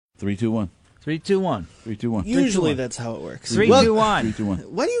3, 2, 1. 3, 2, 1. 3, 2, 1. Usually that's how it works. 3, 2, 1. 3, 2, 1.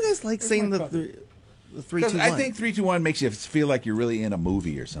 Why do you guys like saying the 3, 2, 1? I think 3, 2, 1 makes you feel like you're really in a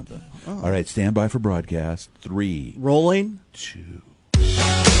movie or something. Oh. All right, stand by for broadcast. 3. Rolling. 2.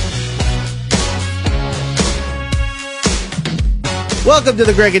 Welcome to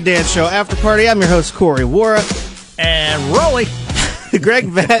the Greg and Dan Show After Party. I'm your host, Corey Wara. And rolling. Greg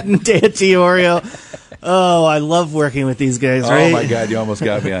Vatt and Dan Tiorio. Oh, I love working with these guys, right? Oh, my God, you almost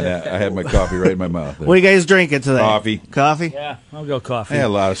got me on that. I had my coffee right in my mouth. There. What are you guys drinking today? Coffee. Coffee? Yeah, I'll go coffee. I had a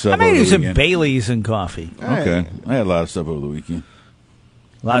lot of stuff I may over do the some weekend. Baileys and coffee. Okay. I had a lot of stuff over the weekend.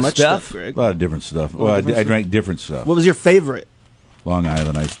 A lot How of much stuff? Greg? A lot of different stuff. Well, I drank different stuff. What was your favorite? Long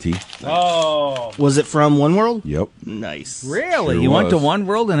Island iced tea. Oh, Was it from One World? Yep. Nice. really? Sure you went to was. One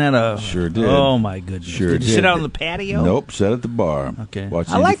World and had a... Sure did. Oh, my goodness. Sure did you did. sit out on the patio? Nope, sat at the bar. Okay. Watched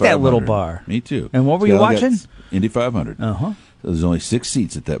I like that Indy little 500. bar. Me too. And what were It's you got watching? Indy 500. Uh-huh. There's only 6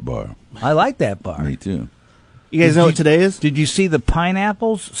 seats at that bar. I like that bar. Me too. You guys know what today is? Did you see the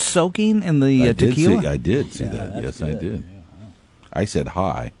pineapples soaking in the tequila? I did see that. Yes, I did. I said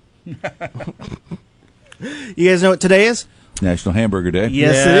hi. You guys know what today is? National Hamburger Day.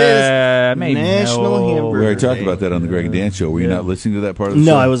 Yes, Yeah, it is. I made National no- We Hamburger already talked Day. about that on the Greg and Dan show. Were you not listening to that part of the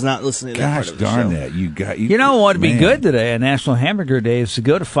show? No, I was not listening to that Gosh part of the darn show. that. You know what would be Man. good today, a National Hamburger Day, is to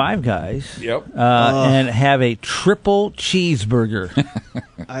go to Five Guys Yep. and have a triple cheeseburger.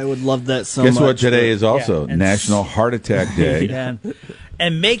 I would love that so Guess much. what today is also? Yeah, and National Heart Attack Day.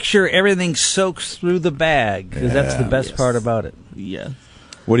 and make sure everything soaks through the bag, because that's the best part about it. Yeah.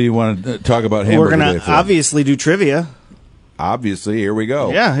 What do you want to talk about Hamburger We're going Day to for? obviously do trivia. Obviously, here we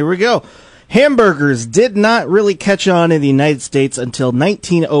go. Yeah, here we go. Hamburgers did not really catch on in the United States until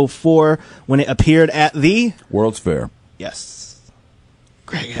 1904 when it appeared at the... World's Fair. Yes.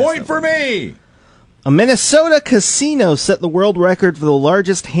 Greg has Point that for one. me! A Minnesota casino set the world record for the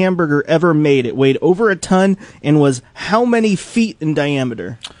largest hamburger ever made. It weighed over a ton and was how many feet in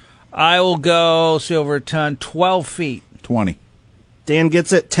diameter? I will go, over a ton, 12 feet. 20. Dan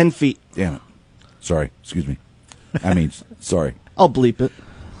gets it, 10 feet. Damn it. Sorry. Excuse me. Sorry. I'll bleep it.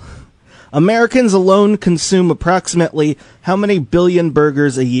 Americans alone consume approximately how many billion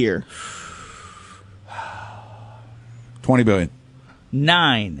burgers a year? 20 billion.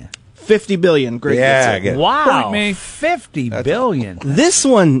 9. 50 billion. Great. Yeah, I gets it. get it. Wow. Point me. 50 billion. This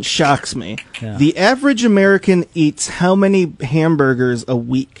one shocks me. Yeah. The average American eats how many hamburgers a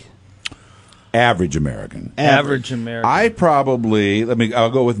week? Average American. Average American. I probably, I'll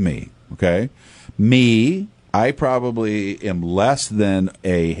go with me, okay? Me, I probably am less than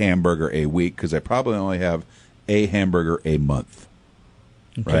a hamburger a week because I probably only have a hamburger a month,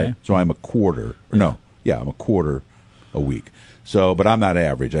 Okay. right? So I'm a quarter. I'm a quarter a week. So, but I'm not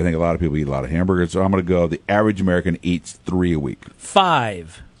average. I think a lot of people eat a lot of hamburgers, so I'm going to go the average American eats 3 a week.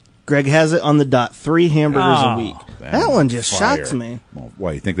 5. Greg has it on the dot. 3 hamburgers Oh, a week. That one just Fire. shocks me. Well,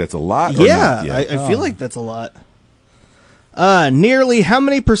 why, you think that's a lot? Or Yeah, not? I feel like that's a lot. Nearly how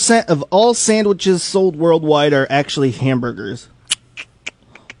many percent of all sandwiches sold worldwide are actually hamburgers?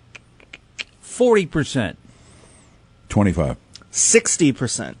 40%. 25.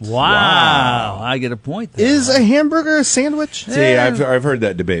 60%. Wow. I get a point there. Is a hamburger a sandwich? See, I've heard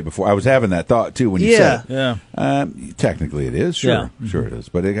that debate before. I was having that thought too when you Yeah. said it. Yeah. Technically, it is. Sure, sure it is.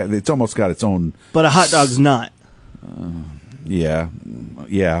 But it's almost got its own. But a hot dog's not. Yeah,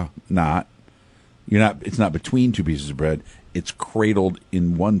 not. You're not. It's not between 2 pieces of bread. It's cradled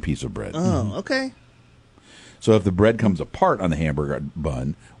in 1 piece of bread. Oh, okay. So if the bread comes apart on the hamburger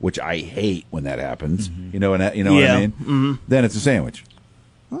bun, which I hate when that happens, you know what I mean? Mm-hmm. Then it's a sandwich.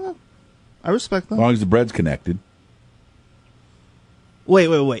 I respect that. As long as the bread's connected.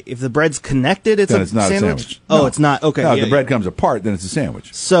 Wait. If the bread's connected, it's Then a it's not a sandwich? sandwich. Oh, No. it's not. Okay. No, if yeah, the bread comes apart, then it's a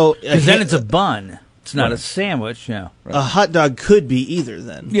sandwich. So Because then it's a bun. It's not a Right. sandwich. Yeah. a hot dog could be either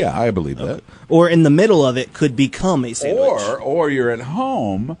then. Yeah, I believe that. Or in the middle of it could become a sandwich. Or you're at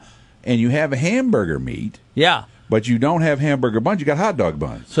home and you have a hamburger meat, Yeah. but you don't have hamburger buns. You got hot dog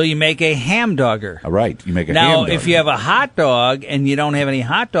buns. So you make a ham dogger. All right, you make a ham Now, dog. if you have a hot dog and you don't have any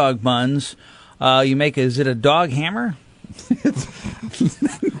hot dog buns, you make is it a dog hammer?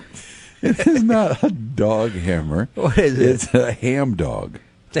 It's not a dog hammer. What is it? It's a ham dog.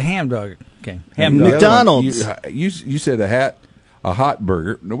 It's a ham dog. Okay. Ham The dog. other one, McDonald's. You said a hot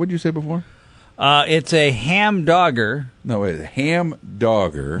burger. No, what did you say before? It's a ham dogger. No, it's a ham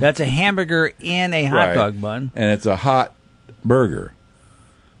dogger. That's a hamburger in a hot Right. dog bun. And it's a hot burger.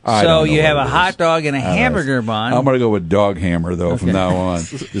 I So don't know you what have it a is. hot dog and a I don't know. hamburger bun. I'm going to go with dog hammer, though, from now on,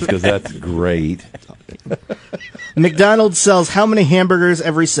 just because that's great. McDonald's sells how many hamburgers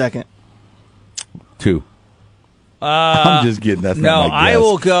every second? 2. I'm just kidding. That's No, not my guess. I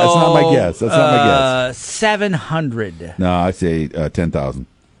will go. That's not my guess. That's not my guess. 700. No, I say 10,000.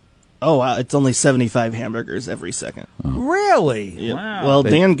 Oh, wow. It's only 75 hamburgers every second. Really? Yep. Wow. Well,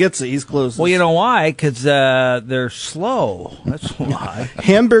 Dan gets it. He's close. Well, you know why? Because they're slow. That's why.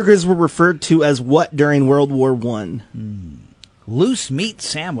 Hamburgers were referred to as what during World War I? Loose meat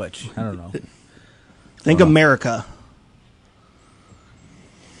sandwich. I don't know. Think America.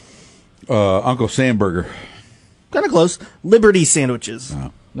 Uncle Sam Burger. Kind of close. Liberty sandwiches.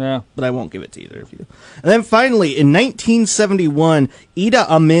 Yeah. But I won't give it to either of you. And then finally, in 1971, Idi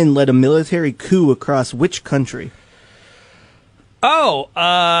Amin led a military coup across which country? Oh,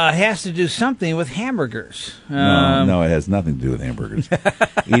 has to do something with hamburgers. No, it has nothing to do with hamburgers.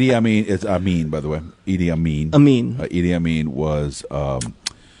 Idi Amin is Amin, by the way. Idi Amin. Idi Amin was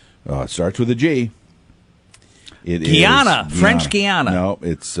starts with a G. It Guyana, is French Guyana. No,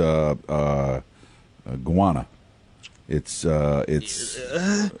 it's Guyana. It's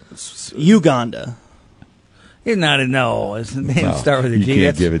Uganda. You're not a no. It didn't start with a you G.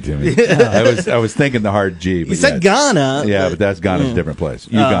 can't give it to me. I was thinking the hard G. But You said Ghana. Yeah, but that's Ghana's a different place.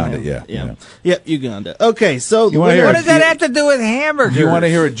 Uganda, yeah. Yep, Uganda. Okay, so You wanna hear What does that have to do with hamburgers? Do you want to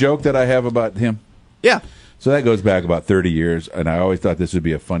hear a joke that I have about him? yeah. So that goes back about 30 years, and I always thought this would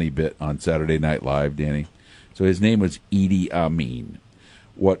be a funny bit on Saturday Night Live, Danny. So his name was Idi Amin.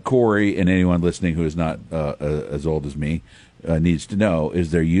 What Corey and anyone listening who is not as old as me needs to know is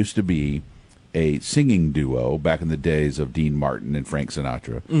there used to be a singing duo back in the days of Dean Martin and Frank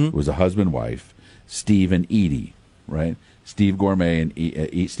Sinatra. It was a husband-wife, Steve and Edie, right? Steve Gourmet and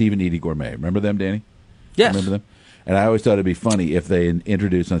Steve and Edie Gourmet. Remember them, Danny? Yes. Remember them? And I always thought it'd be funny if they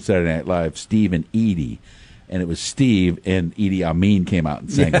introduced on Saturday Night Live Steve and Edie, and it was Steve and Idi Amin came out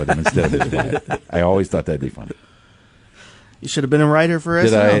and sang with him instead of his wife. I always thought that'd be funny. You should have been a writer for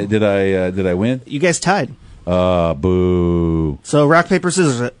SNL. Did I win? You guys tied. Boo. So rock, paper,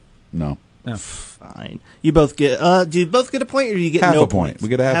 scissors it. No. Fine. You both get. Do you both get a point, or do you get Half no a point. points? We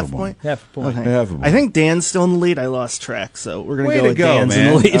get a half a point. Half a point. Okay. Half a point. I think Dan's still in the lead. I lost track, so we're gonna Way go to with go, Dan's man.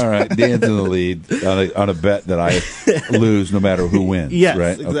 in the lead. All right, Dan's in the lead on a bet that I lose no matter who wins. Yes,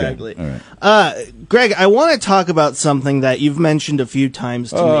 right? exactly. Okay. All right. Greg, I want to talk about something that you've mentioned a few times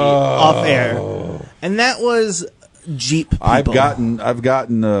to me off air, and that was Jeep people. I've gotten. I thought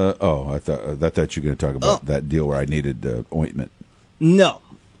you were going to talk about that deal where I needed ointment. No.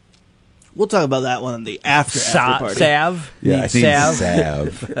 We'll talk about that one in the after party. Salve? Yeah, Need I think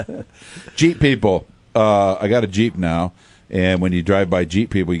salve. Jeep people. I got a Jeep now, and when you drive by Jeep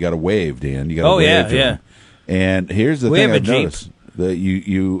people, you got to wave, Dan. You got to wave to them. And here's the We thing have a I've Jeep. noticed: that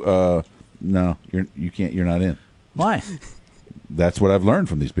you can't. You're not in. Why? That's what I've learned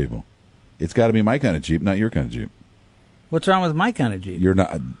from these people. It's got to be my kind of Jeep, not your kind of Jeep. What's wrong with my kind of Jeep? You're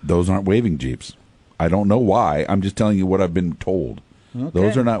not. Those aren't waving Jeeps. I don't know why. I'm just telling you what I've been told. Okay.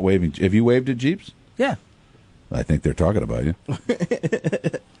 Those are not waving. Have you waved at Jeeps? Yeah. I think they're talking about you.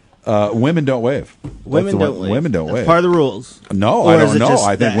 Women don't wave. Women don't wave. Women don't That's wave. part of the rules. No, Or I is don't it know. just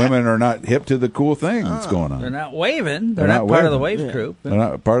I think that? women are not hip to the cool thing that's going They're on. not waving. They're They're not not part of the waving. wave group. They're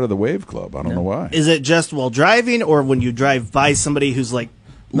not part of the wave club. I don't know why. Is it just while driving, or when you drive by somebody who's like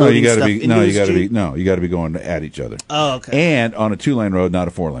No, loading you got to stuff be. into No, you his got to be. Jeep? No, you got to be going at each other. Oh, okay. And on a 2-lane road, not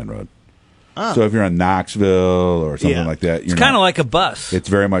a 4-lane road. Oh. So if you're in Knoxville or something Yeah. like that, you're It's kind of not- like a bus. It's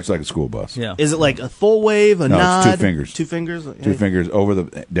very much like a school bus. Yeah. Is it like a full wave, a No, it's nod? 2 fingers. 2 fingers? Two fingers over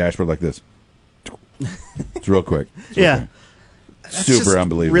the dashboard like this. It's real quick. It's real Yeah. quick. That's Super just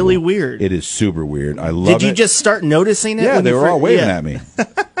unbelievable. really weird. It is super weird. I love it. Did you just start noticing it? Yeah, when they you were all waving yeah. at me,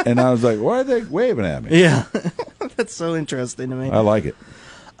 and I was like, "Why are they waving at me?" Yeah. That's so interesting to me. I like it.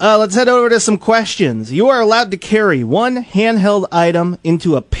 Let's head over to some questions. You are allowed to carry one handheld item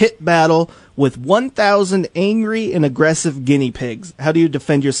into a pit battle with 1,000 angry and aggressive guinea pigs. How do you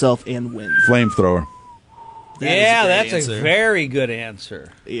defend yourself and win? Flamethrower. Yeah, that's answer. a very good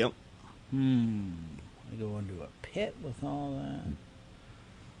answer. Yep. I go into a pit with all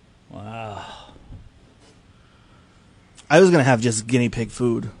that. Wow. I was going to have just guinea pig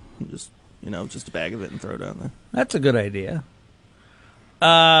food. Just a bag of it and throw it out there. That's a good idea.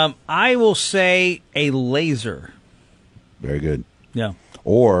 I will say a laser. Very good. Yeah.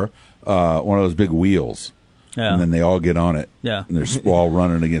 Or one of those big wheels, Yeah. and then they all get on it. Yeah. And they're all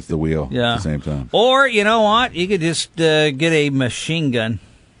running against the wheel Yeah. at the same time. Or, you know what? You could just get a machine gun.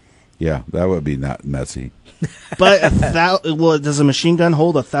 Yeah, that would be not messy. But does a machine gun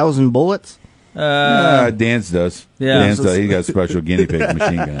hold 1,000 bullets? Dan's does. Yeah. Dan's does. He got special guinea pig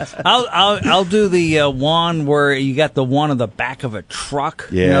machine guns. I'll do the one where you got the one on the back of a truck.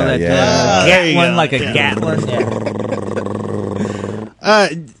 Yeah, you know, that yeah. There you Gatlin, go. like a Yeah. Gatlin. Yeah.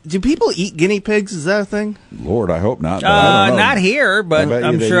 Do people eat guinea pigs? Is that a thing? Lord, I hope not. But I don't know. Not here, but bet you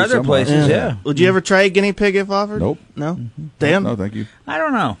I'm they sure do other somewhere. places, yeah. Would you ever try a guinea pig if offered? Nope. No? Dan? No, thank you. I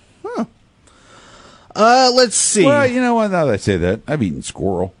don't know. Let's see. Well, you know what? Now that I say that, I've eaten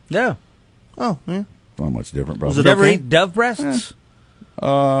squirrel. Yeah. Oh, yeah. Not much different, Was probably. it You ever okay? eat dove breasts?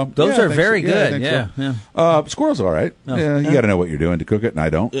 Those Those are very good. Yeah, I think Yeah. so. Squirrel's all right. Yeah, you got to know what you're doing to cook it, and I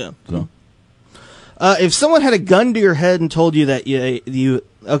don't. Yeah. So If someone had a gun to your head and told you that you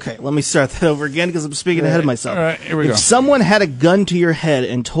okay, let me start that over again because I'm speaking ahead of myself. All right, here we if go. someone had a gun to your head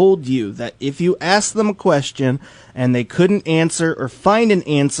and told you that if you asked them a question and they couldn't answer or find an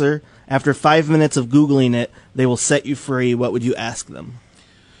answer after 5 minutes of Googling it, they will set you free, what would you ask them?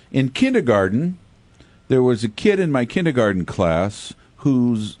 in kindergarten, there was a kid in my kindergarten class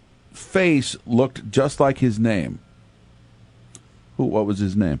whose face looked just like his name. What was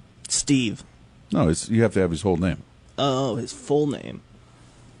his name? Steve. No, you have to have his whole name. Oh, his full name.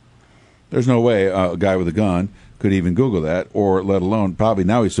 There's no way a guy with a gun could even Google that, or let alone, probably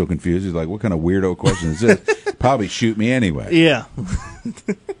now he's so confused. He's like, what kind of weirdo question is this? Probably shoot me anyway. Yeah.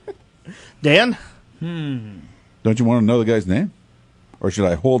 Dan? Don't you want to know the guy's name? Or should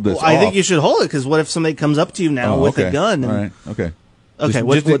I hold this Well, I think off? you should hold it because what if somebody comes up to you now with okay. a gun? And, All right, okay. Okay,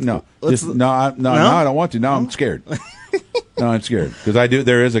 No, I don't want to. Now I'm scared. No, I'm scared because I do.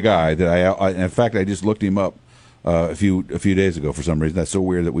 There is a guy that in fact, I just looked him up a few days ago for some reason. That's so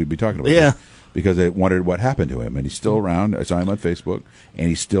weird that we'd be talking about. Yeah. This, because I wondered what happened to him, and he's still around. I saw him on Facebook, and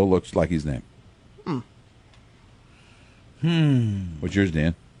he still looks like his name. What's yours,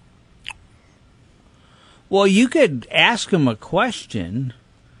 Dan? Well, you could ask him a question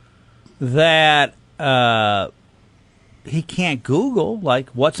that he can't Google, like,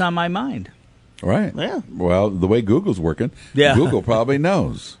 what's on my mind? Right. Yeah. Well, the way Google's working, Yeah. Google probably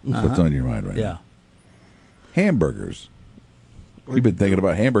knows what's on your mind right Yeah. now. Hamburgers. You've been thinking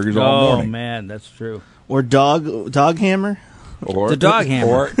about hamburgers all Oh, morning. man, that's true. Or dog hammer? Or, The dog hammer.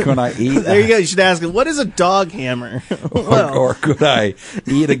 Or can I eat? There you go. You should ask him, what is a dog hammer? Or could I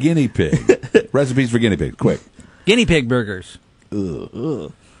eat a guinea pig? Recipes for guinea pigs, quick. Guinea pig burgers.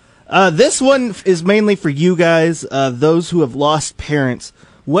 This one is mainly for you guys, those who have lost parents.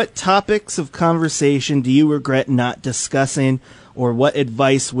 What topics of conversation do you regret not discussing, or what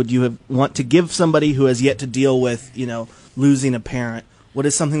advice would you want to give somebody who has yet to deal with, losing a parent? What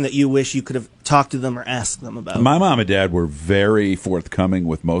is something that you wish you could have talked to them or asked them about? My mom and dad were very forthcoming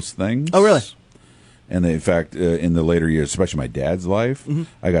with most things. Oh, really? And they, in fact, in the later years, especially my dad's life,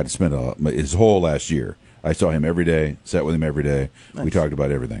 I got to spend his whole last year. I saw him every day, sat with him every day. Nice. We talked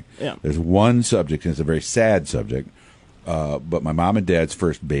about everything. Yeah. There's one subject, and it's a very sad subject, but my mom and dad's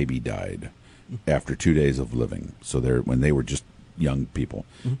first baby died after 2 days of living. So when they were just young people.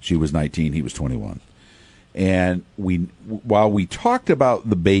 She was 19, he was 21. And while we talked about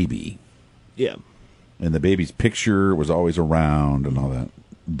the baby, Yeah. and the baby's picture was always around and all that,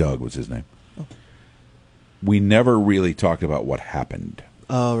 Doug was his name, we never really talked about what happened.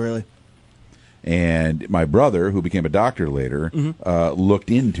 Oh, really? And my brother, who became a doctor later,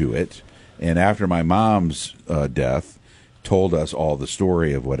 looked into it, and after my mom's death, told us all the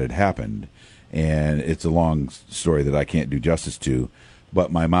story of what had happened. And it's a long story that I can't do justice to,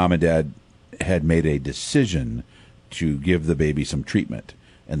 but my mom and dad had made a decision to give the baby some treatment,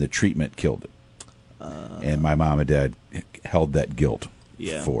 and the treatment killed it. And my mom and dad held that guilt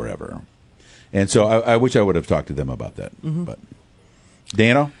forever. And so I wish I would have talked to them about that. But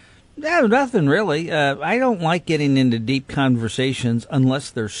Dano? No, nothing really. I don't like getting into deep conversations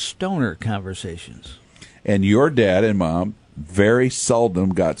unless they're stoner conversations. And your dad and mom very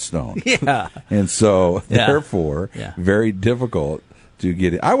seldom got stoned. Yeah. And so, Yeah. therefore, Yeah. very difficult to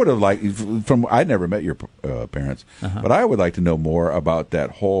get it. I would have liked, I never met your parents, but I would like to know more about that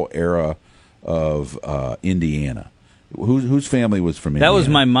whole era of Indiana. Whose family was from Indiana? That was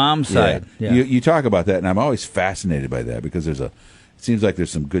my mom's side. Yeah. You talk about that, and I'm always fascinated by that because it seems like there's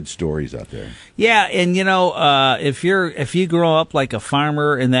some good stories out there. Yeah, and if you grow up like a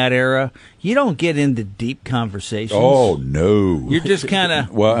farmer in that era, you don't get into deep conversations. Oh, no. You're just kind of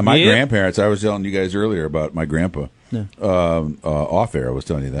Well, and my grandparents, I was telling you guys earlier about my grandpa. Yeah. Off air, I was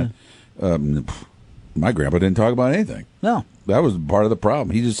telling you that. My grandpa didn't talk about anything. No. That was part of the problem.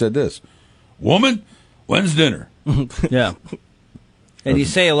 He just said this: "Woman, when's dinner?" Yeah. And you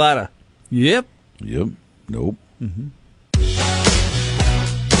say a lot of, yep. Yep. Nope.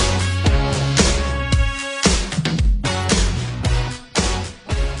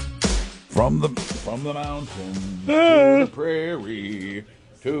 From the mountain to the prairie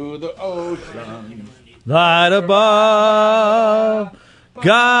to the ocean. Light above,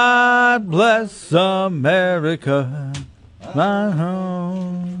 God bless America. My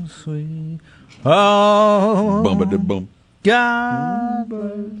home, sweet home. Bum-ba-da-bum. God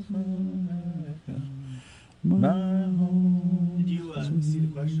bless America. My home. Did you see the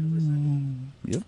question?